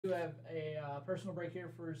We have a personal break here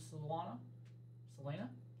for Salana.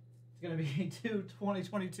 It's going to be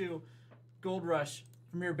 2022 Gold Rush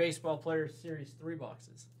Premier Baseball Players Series 3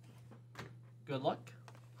 boxes. Good luck.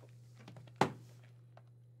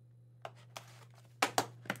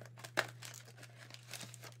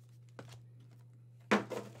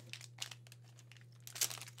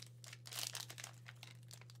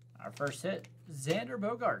 Our first hit, Xander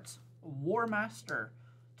Bogaerts, War Master,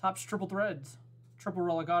 Topps Triple Threads, Triple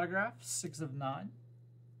Relic Autograph, 6 of 9.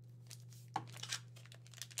 And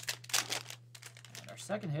our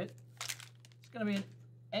second hit is going to be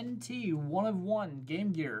an NT 1 of 1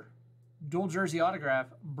 Game Gear, Dual Jersey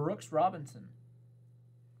Autograph, Brooks Robinson.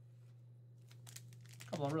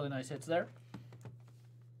 A couple of really nice hits there.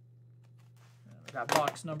 We got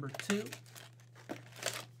box number 2.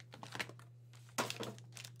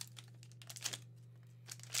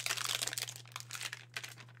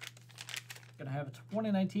 Gonna have a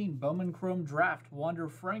 2019 Bowman Chrome Draft Wander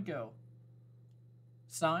Franco.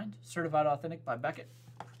 Signed, certified authentic by Beckett.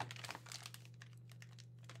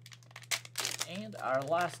 And our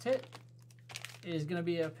last hit is gonna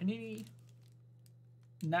be a Panini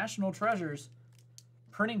National Treasures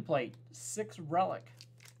printing plate, 6 relic,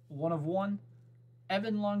 1 of 1,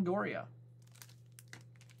 Evan Longoria.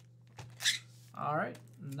 All right,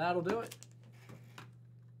 and that'll do it.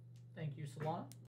 Thank you, Salana.